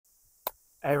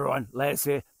Hey everyone, Laz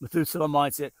here, Methuselah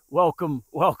Mindset. Welcome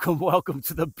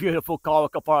to the beautiful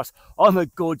Kailaka Forest on the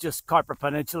gorgeous Kaipara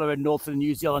Peninsula in northern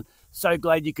New Zealand. So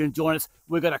glad you can join us.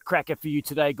 We're going to crack it for you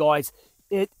today, guys.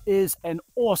 It is an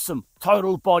awesome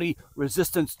total body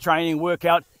resistance training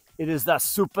workout. It is the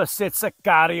Superset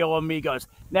Sicario, amigos.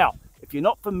 Now, if you're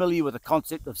not familiar with the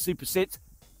concept of supersets,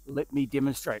 let me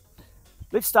demonstrate.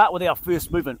 Let's start with our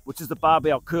first movement, which is the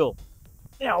barbell curl.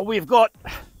 Now, we've got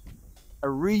a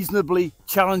reasonably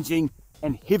challenging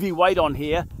and heavy weight on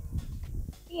here,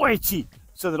 weighty,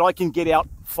 so that I can get out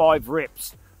 5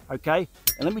 reps, okay?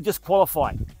 And let me just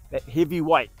qualify that heavy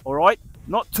weight, all right?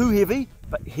 Not too heavy,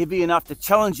 but heavy enough to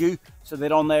challenge you so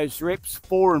that on those reps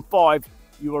 4 and 5,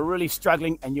 you are really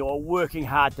struggling and you are working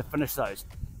hard to finish those.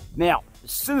 Now,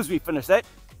 as soon as we finish that,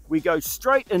 we go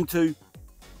straight into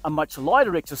a much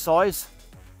lighter exercise,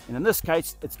 and in this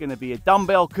case, it's gonna be a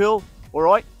dumbbell curl, all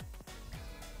right?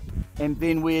 And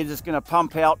then we're just going to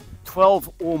pump out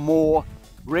 12 or more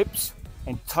reps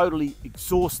and totally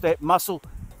exhaust that muscle,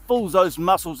 fills those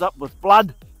muscles up with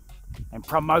blood and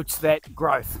promotes that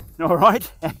growth. All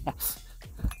right.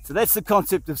 So that's the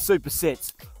concept of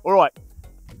supersets. All right.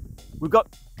 We've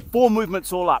got 4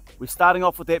 movements all up. We're starting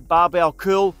off with that barbell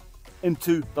curl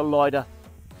into the lighter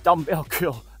dumbbell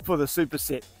curl for the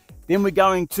superset. Then we're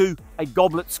going to a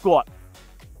goblet squat.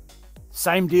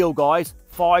 Same deal, guys.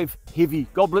 5 heavy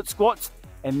goblet squats,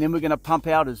 and then we're going to pump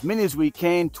out as many as we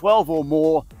can, 12 or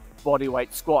more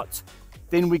bodyweight squats.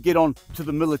 Then we get on to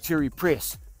the military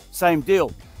press. Same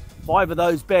deal, 5 of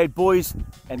those bad boys,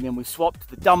 and then we swap to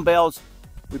the dumbbells.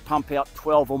 We pump out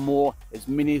 12 or more, as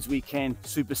many as we can,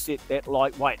 superset that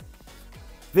lightweight.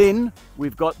 Then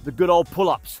we've got the good old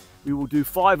pull-ups. We will do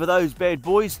 5 of those bad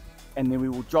boys, and then we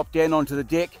will drop down onto the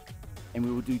deck and we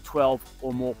will do 12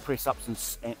 or more press-ups and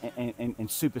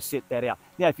superset that out.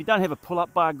 Now, if you don't have a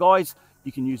pull-up bar, guys,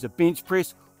 you can use a bench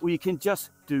press, or you can just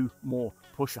do more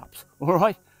push-ups, all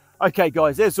right? Okay,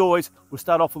 guys, as always, we'll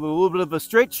start off with a little bit of a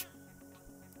stretch,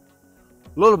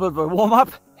 a little bit of a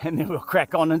warm-up, and then we'll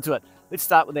crack on into it. Let's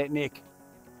start with that neck.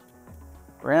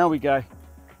 Round we go.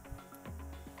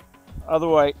 Other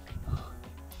way.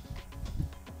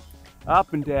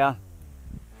 Up and down.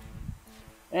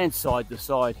 And side to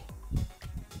side.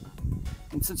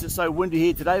 And since it's so windy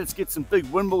here today, let's get some big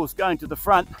windmills going to the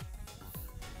front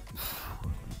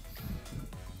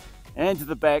and to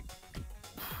the back,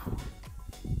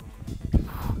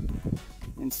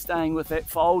 and staying with that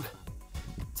fold,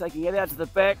 taking it out to the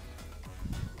back,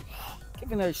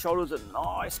 giving those shoulders a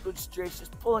nice good stretch,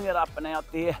 just pulling it up and out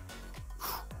there.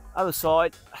 Other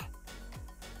side,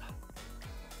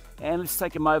 and let's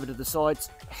take them over to the sides.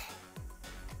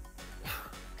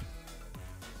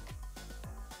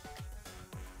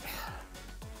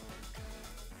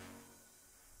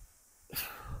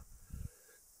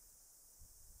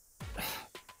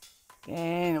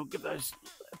 And we'll give those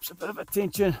lips a bit of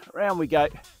attention. Around we go.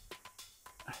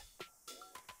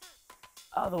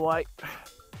 Other way.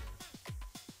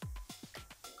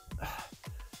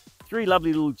 3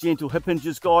 lovely little gentle hip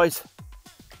hinges, guys.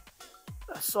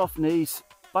 Soft knees,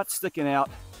 butt sticking out.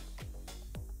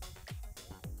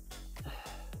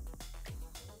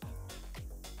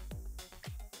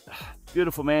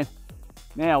 Beautiful, man.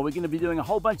 Now we're going to be doing a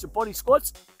whole bunch of body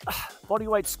squats, body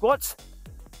weight squats.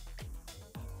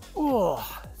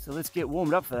 Oh, so let's get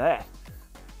warmed up for that.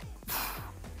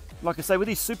 Like I say, with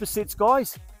these supersets,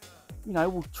 guys, you know,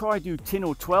 we'll try to do 10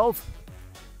 or 12.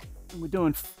 And we're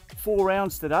doing 4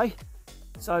 rounds today.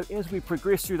 So as we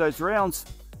progress through those rounds,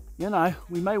 you know,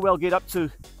 we may well get up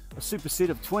to a superset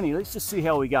of 20. Let's just see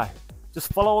how we go.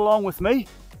 Just follow along with me.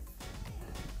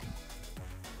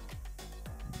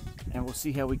 And we'll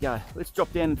see how we go. Let's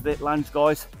drop down into that lunge,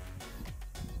 guys.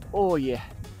 Oh, yeah.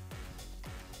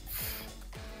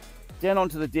 Down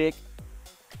onto the deck,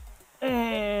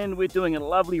 and we're doing a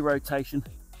lovely rotation.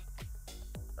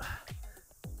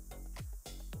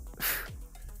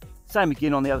 Same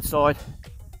again on the other side.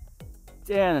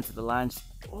 Down into the lunge.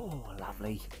 Oh,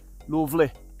 lovely,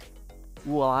 lovely.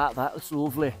 Oh, I like that. That's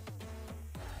lovely.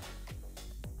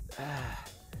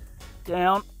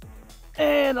 Down,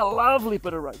 and a lovely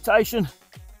bit of rotation.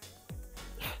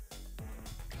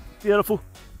 Beautiful.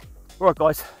 All right,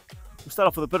 guys. We'll start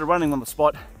off with a bit of running on the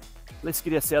spot. Let's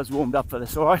get ourselves warmed up for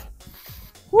this, all right?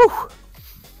 Woo!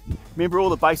 Remember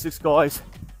all the basics, guys.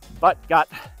 Butt, gut,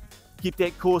 keep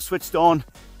that core switched on.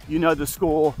 You know the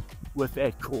score with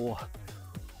that core.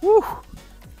 Woo!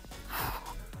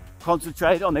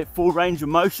 Concentrate on that full range of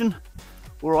motion,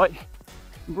 all right?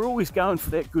 And we're always going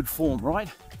for that good form, right?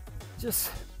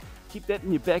 Just keep that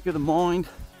in your back of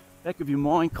your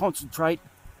mind, concentrate.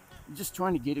 You're just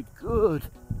trying to get a good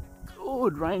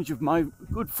good range of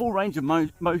full range of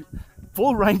motion,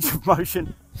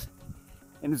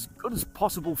 and as good as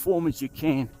possible form as you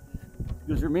can.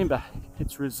 Because remember,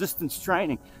 it's resistance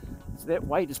training, so that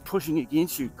weight is pushing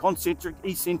against you. Concentric,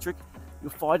 eccentric, you're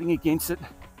fighting against it.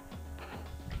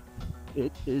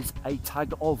 It is a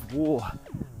tug of war.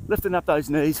 Lifting up those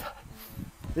knees.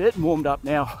 It warmed up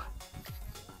now.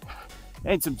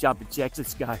 And some jumping jacks.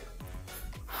 Let's go.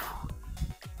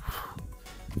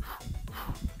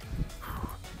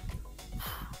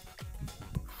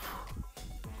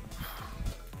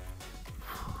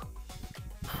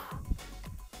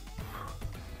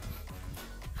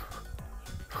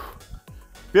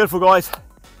 Beautiful, guys.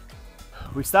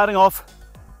 We're starting off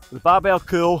with barbell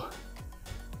curl.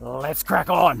 Let's crack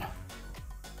on.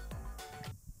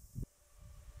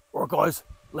 All right, guys,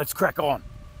 let's crack on.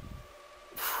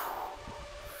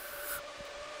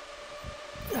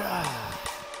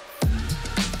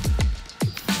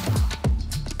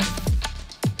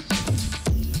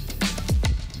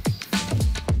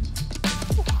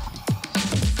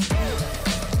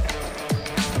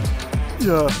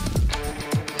 Yeah.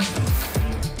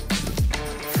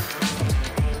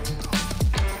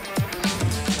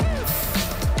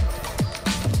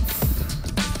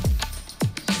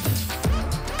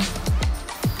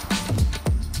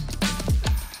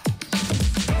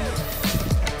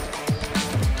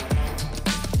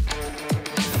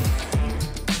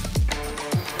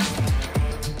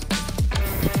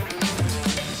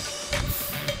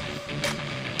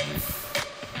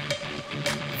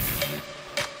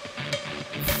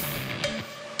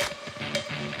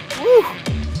 Woo!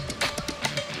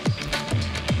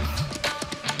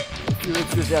 A few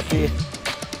inches out there.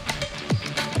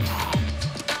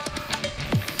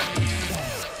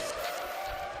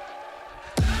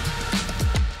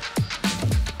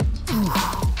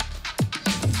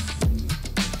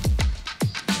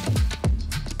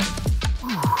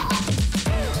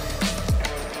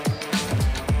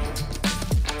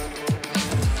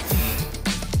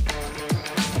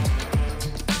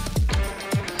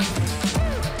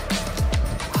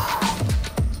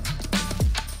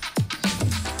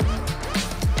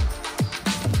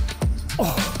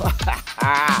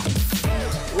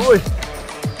 Oi.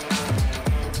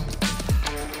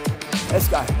 Let's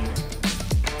go.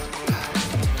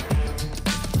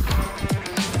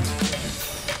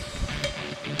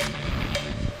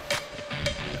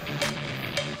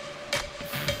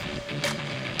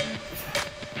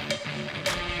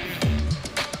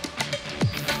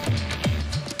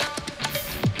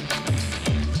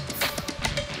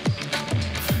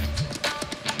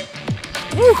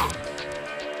 Woo.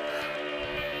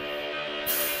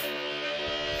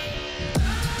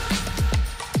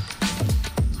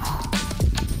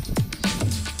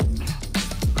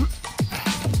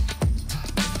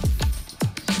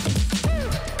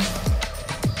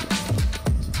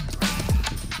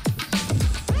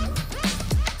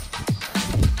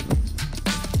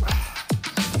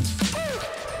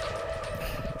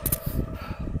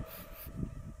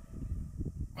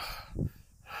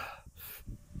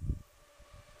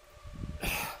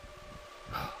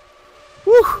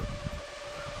 Woo!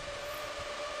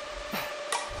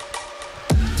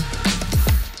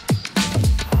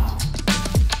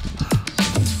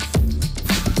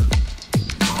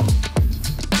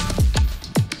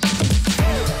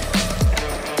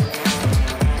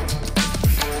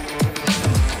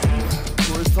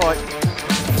 Core is tight.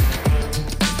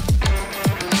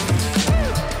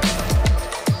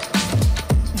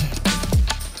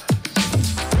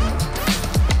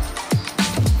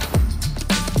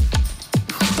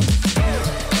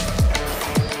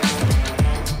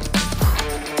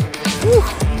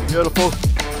 Beautiful.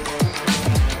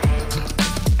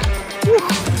 Woo.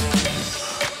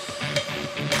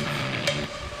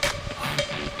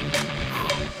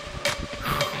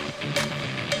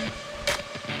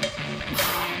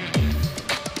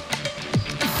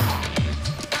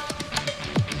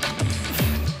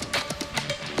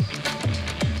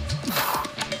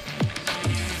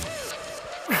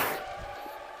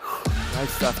 Great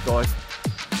stuff, guys.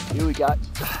 Here we go.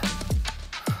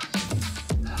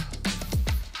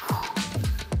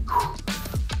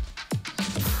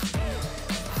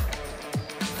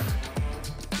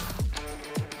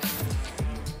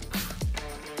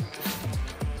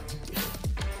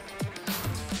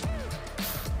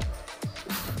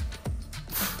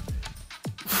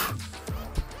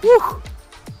 Woo.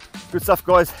 Good stuff,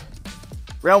 guys.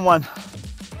 Round one.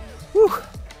 Woo.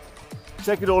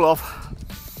 Shake it all off.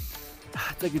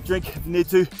 Take a drink if you need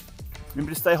to.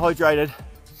 Remember to stay hydrated.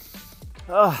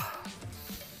 All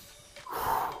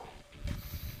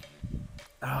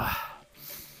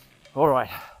right.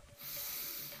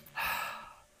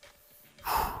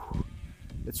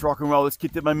 Let's rock and roll. Let's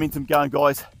keep that momentum going,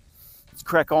 guys. Let's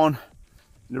crack on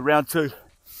into round 2.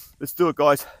 Let's do it,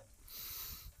 guys.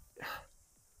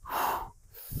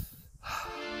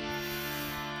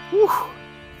 Whew.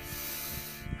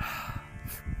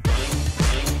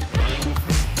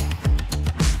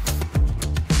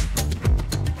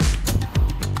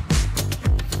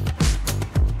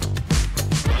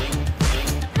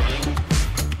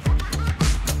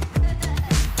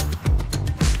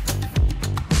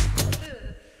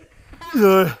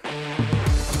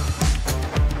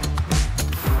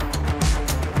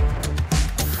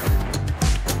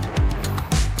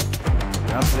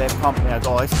 Down to that pump now,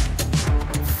 guys.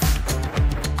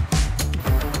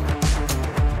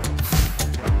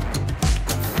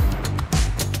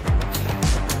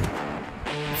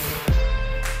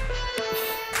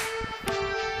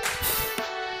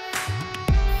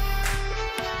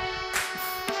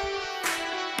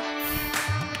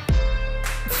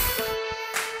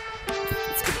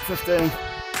 Let's give it 15.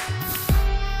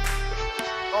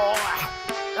 Oh,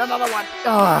 another one.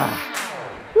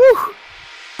 Woo.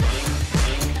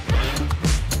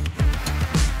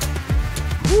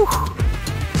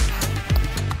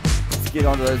 Let's get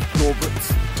onto those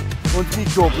goblets. Onto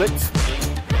the goblets.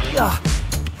 Yeah.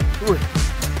 Ooh.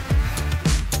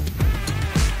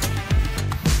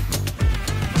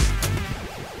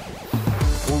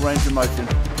 Full range of motion.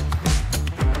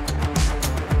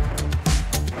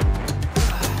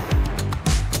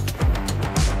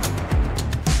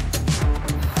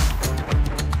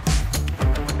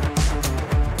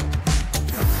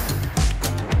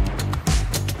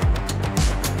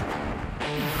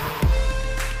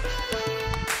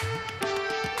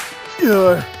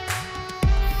 Yeah.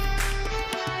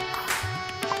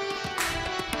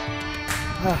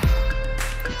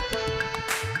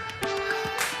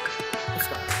 Let's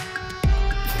go.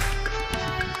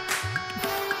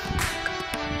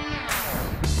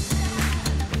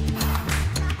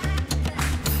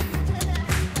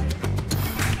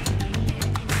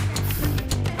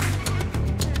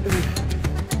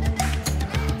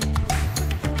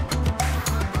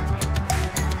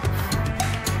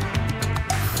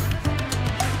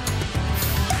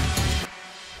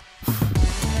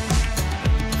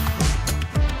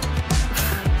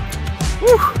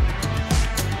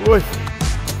 Ui.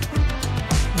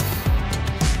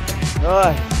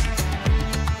 Rồi.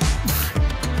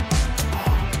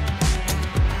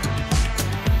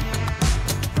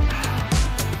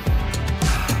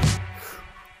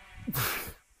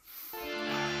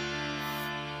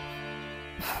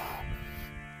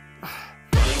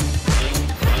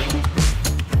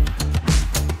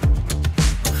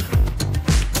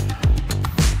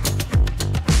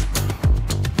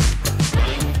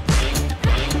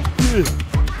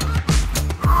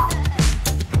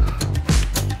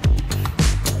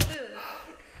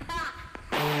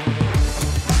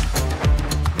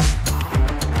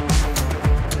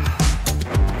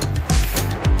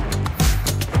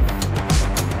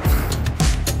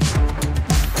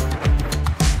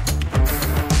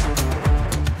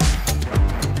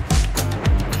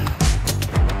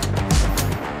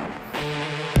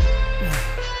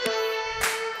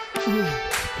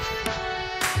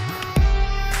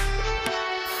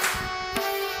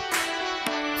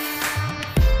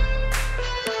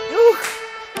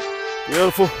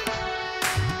 Beautiful.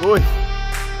 Boy.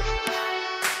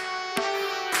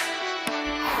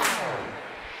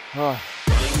 Ah.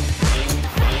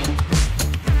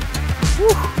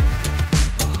 Woo.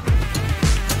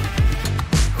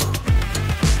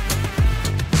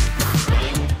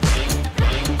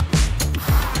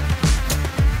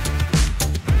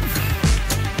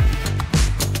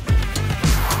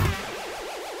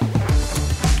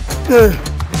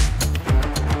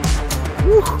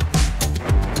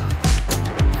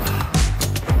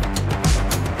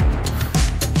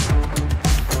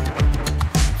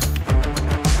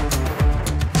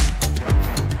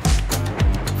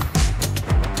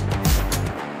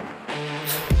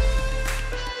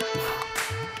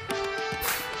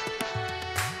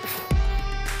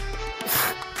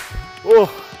 Woo.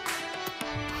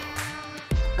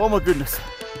 Oh my goodness.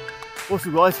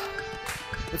 Awesome, guys.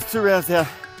 It's 2 rounds down.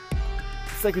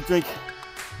 Let's take a drink.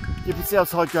 Keep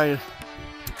yourselves hydrated.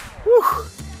 Woo.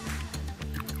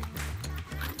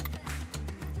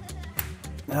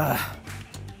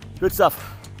 Good stuff.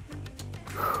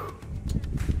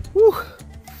 Woo.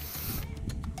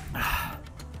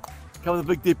 Cover the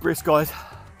big deep breaths, guys.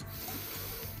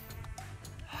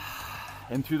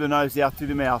 In through the nose, out through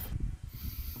the mouth.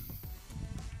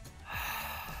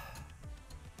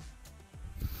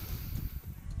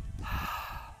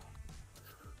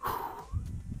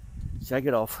 Shake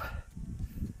it off.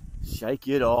 Shake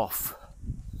it off.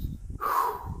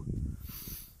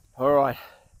 All right.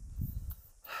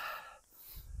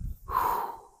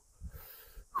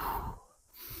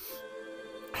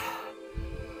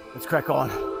 Let's crack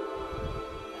on.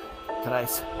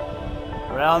 Today's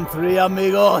round 3,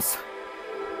 amigos.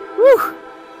 Woo.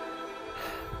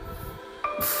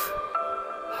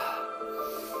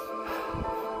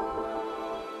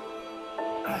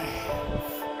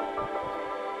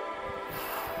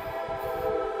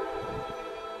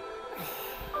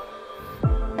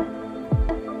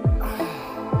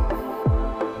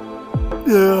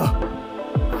 Yeah.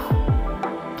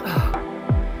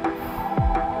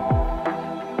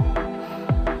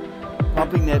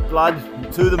 Pumping that blood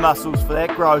to the muscles for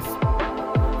that growth.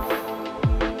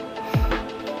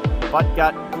 Butt,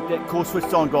 gut, keep that core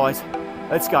switched on, guys.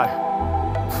 Let's go.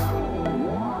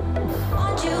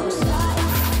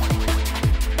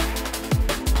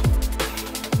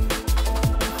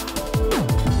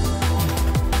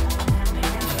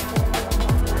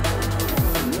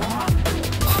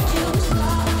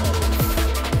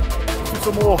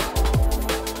 Some more.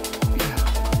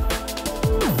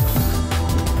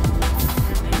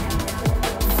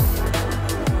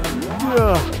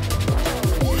 Yeah.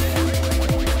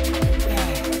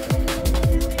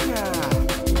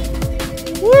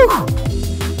 Woo.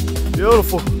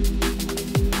 Beautiful.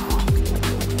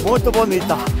 Muito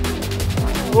bonita.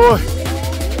 Uy.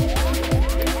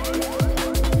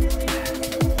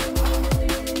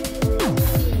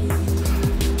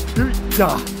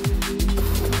 Yeah.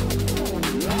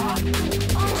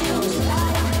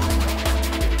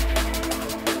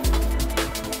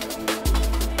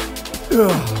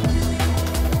 Yeah.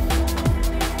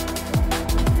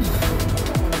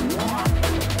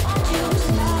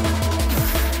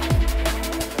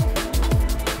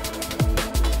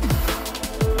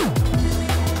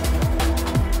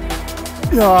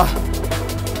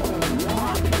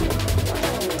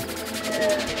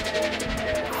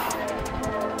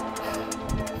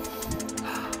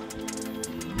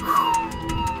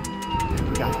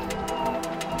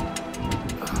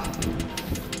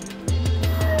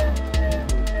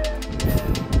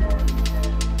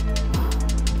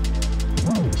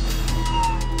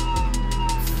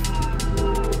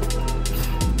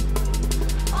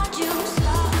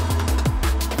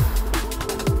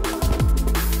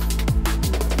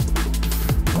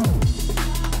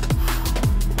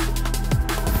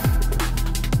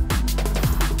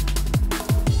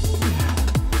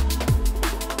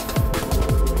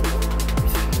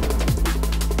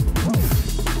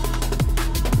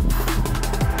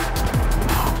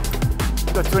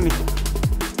 Got 20.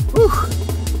 Woo.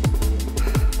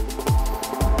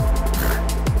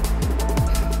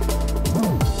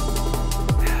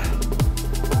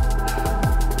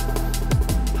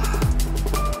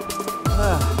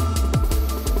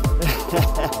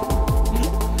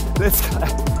 Let's go.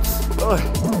 Oh.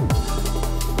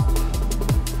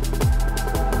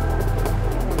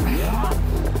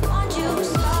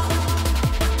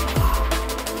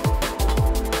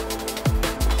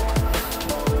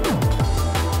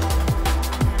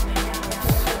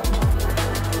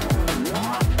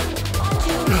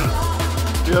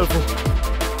 Beautiful.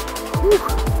 Woo.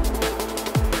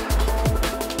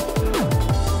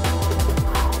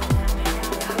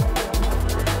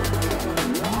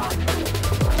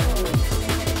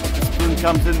 Spoon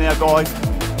comes in now, guys.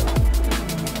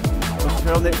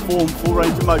 Concentrate on that form, full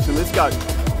range of motion. Let's go.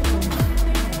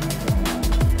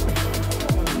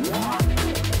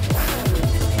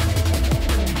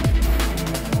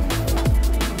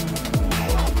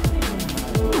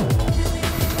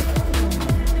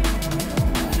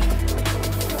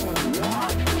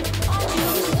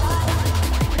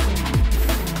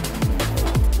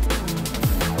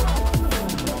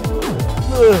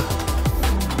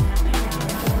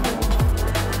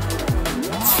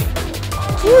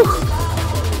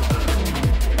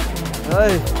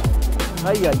 Ay,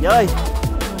 ay, ay, ay.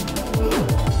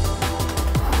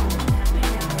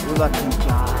 Lucky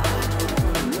guy.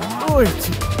 Oi.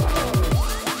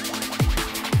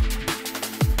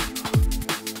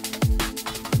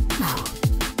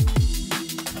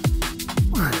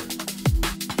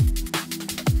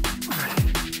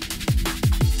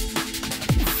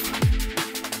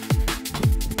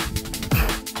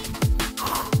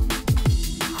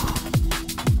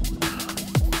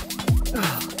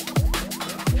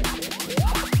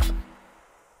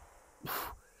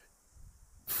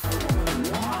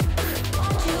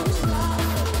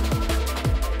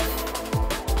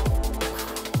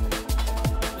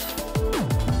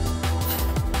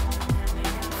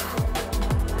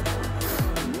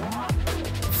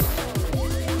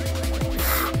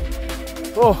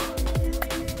 Oh,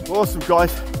 Awesome,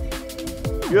 guys.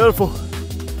 Beautiful.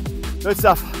 Good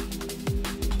stuff.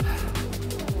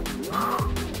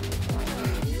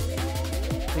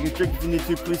 Take a drink if you need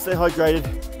to. Please stay hydrated.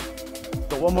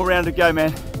 Got one more round to go,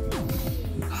 man.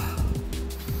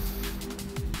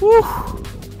 Woo.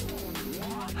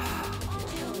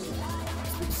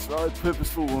 Slow,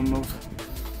 purposeful windmills.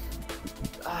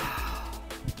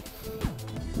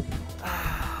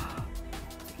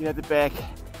 Get out the back.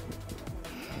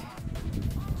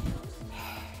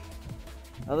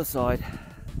 Other side.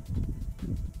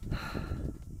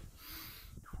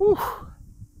 Whew.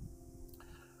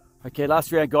 Okay,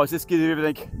 last round, guys. Let's get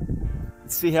everything.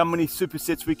 Let's see how many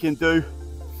supersets we can do.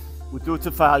 We'll do it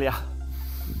to failure.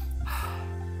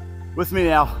 With me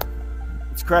now.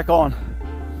 Let's crack on.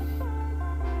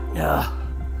 Yeah.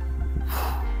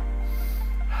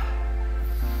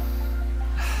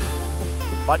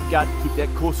 Butt gut, keep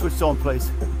that core switched on, please.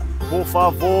 Por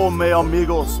favor, mis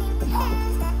amigos.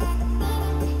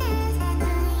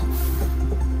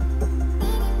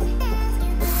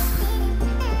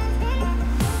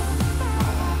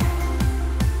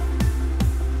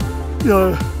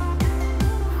 Yeah.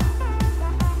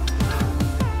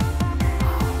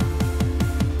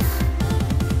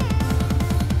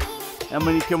 How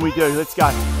many can we do? Let's go.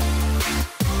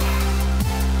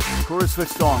 Core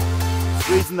switched on.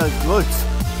 Squeezing those glutes.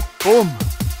 Boom.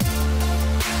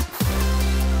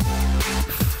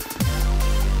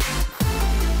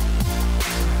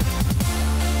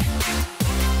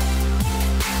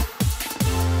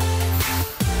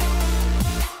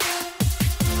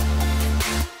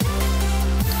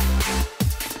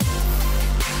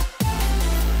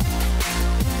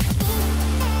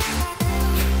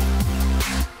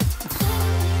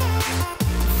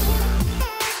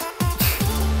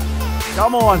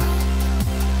 Come on.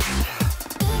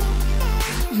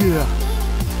 Yeah.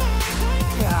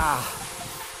 Yeah.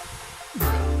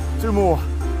 2 more.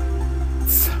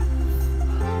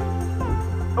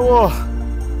 Oh,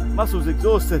 muscles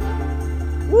exhausted.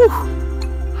 Woo.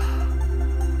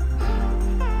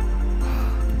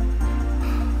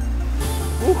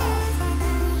 Woo.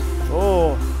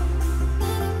 Oh.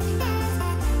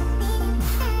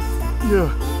 Yeah.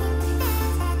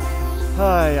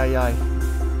 Ay, ay, ay.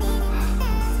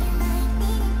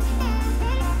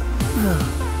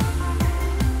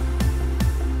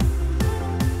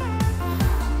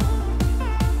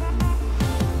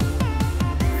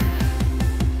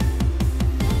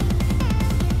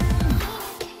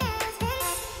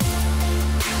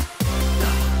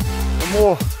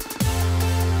 More.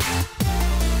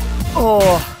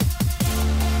 Oh.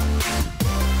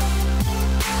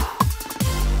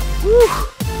 Woo.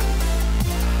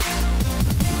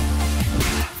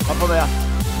 Up and out.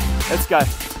 Let's go.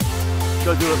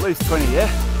 Gotta do at least 20, yeah?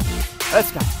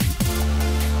 Let's go.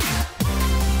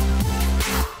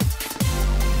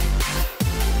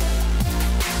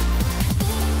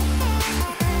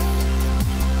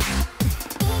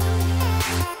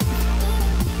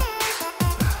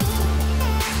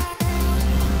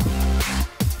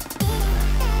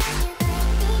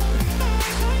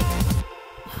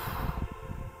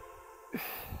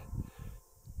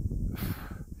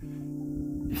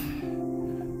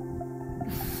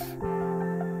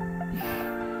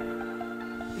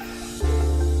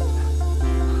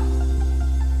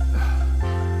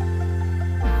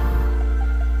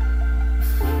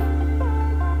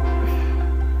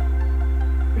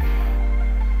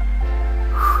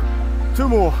 Two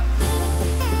more.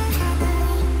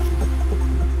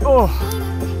 Oh,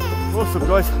 awesome,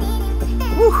 guys.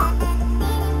 Woo.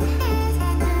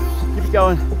 Keep it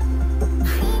going.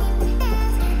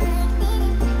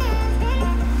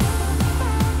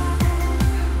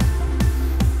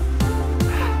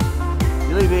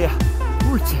 Nearly there.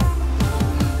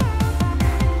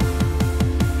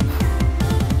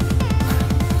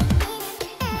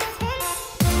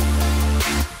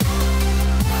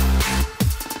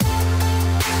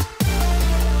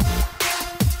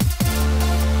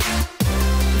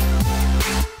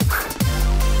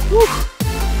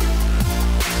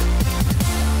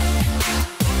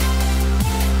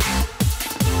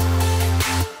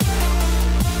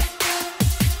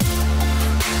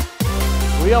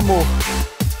 We are more.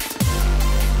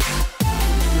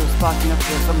 You're sparking up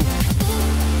there something.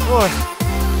 Oh.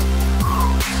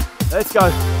 Let's go.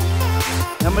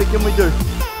 How many can we do?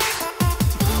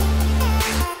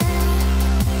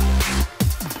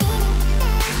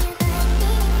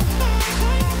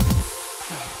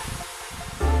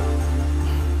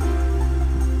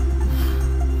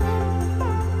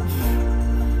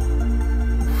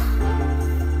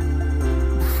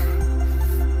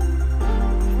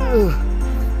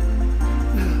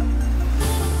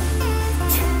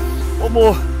 One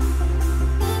more.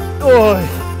 Oh.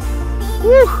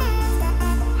 Woo.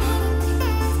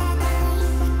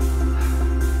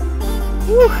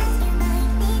 Woo.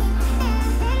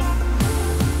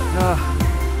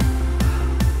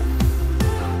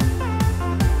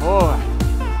 Oh.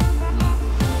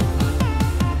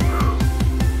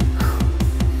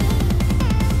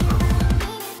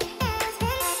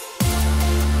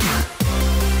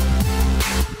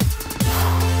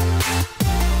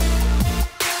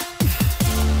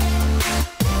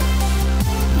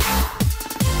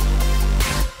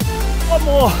 One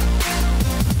more.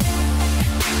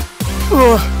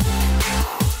 Oh.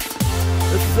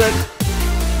 This is it.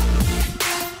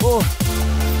 Oh.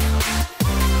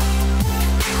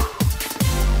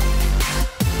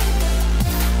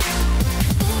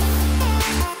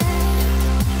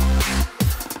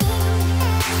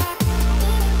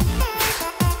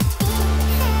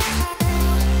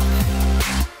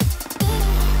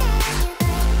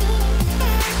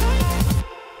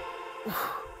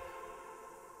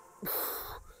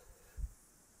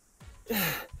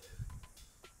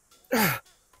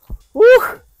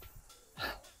 Woo.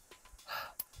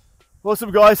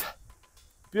 Awesome, guys.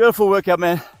 Beautiful workout,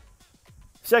 man.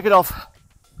 Shake it off.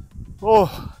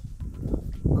 Oh,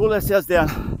 cool that sounds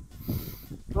down.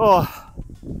 Oh,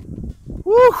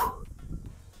 woo.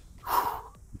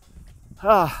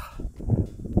 Ah,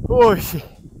 oh, shit.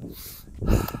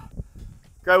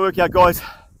 Great workout, guys.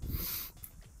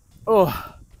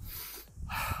 Oh,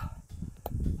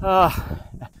 ah.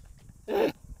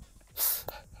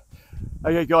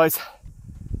 Okay, guys,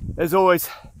 as always,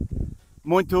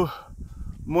 muito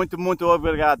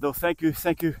obrigado.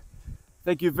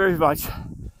 Thank you very much.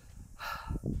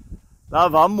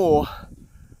 Love, amor,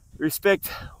 respect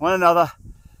one another.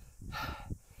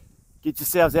 Get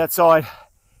yourselves outside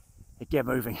and get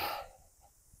moving.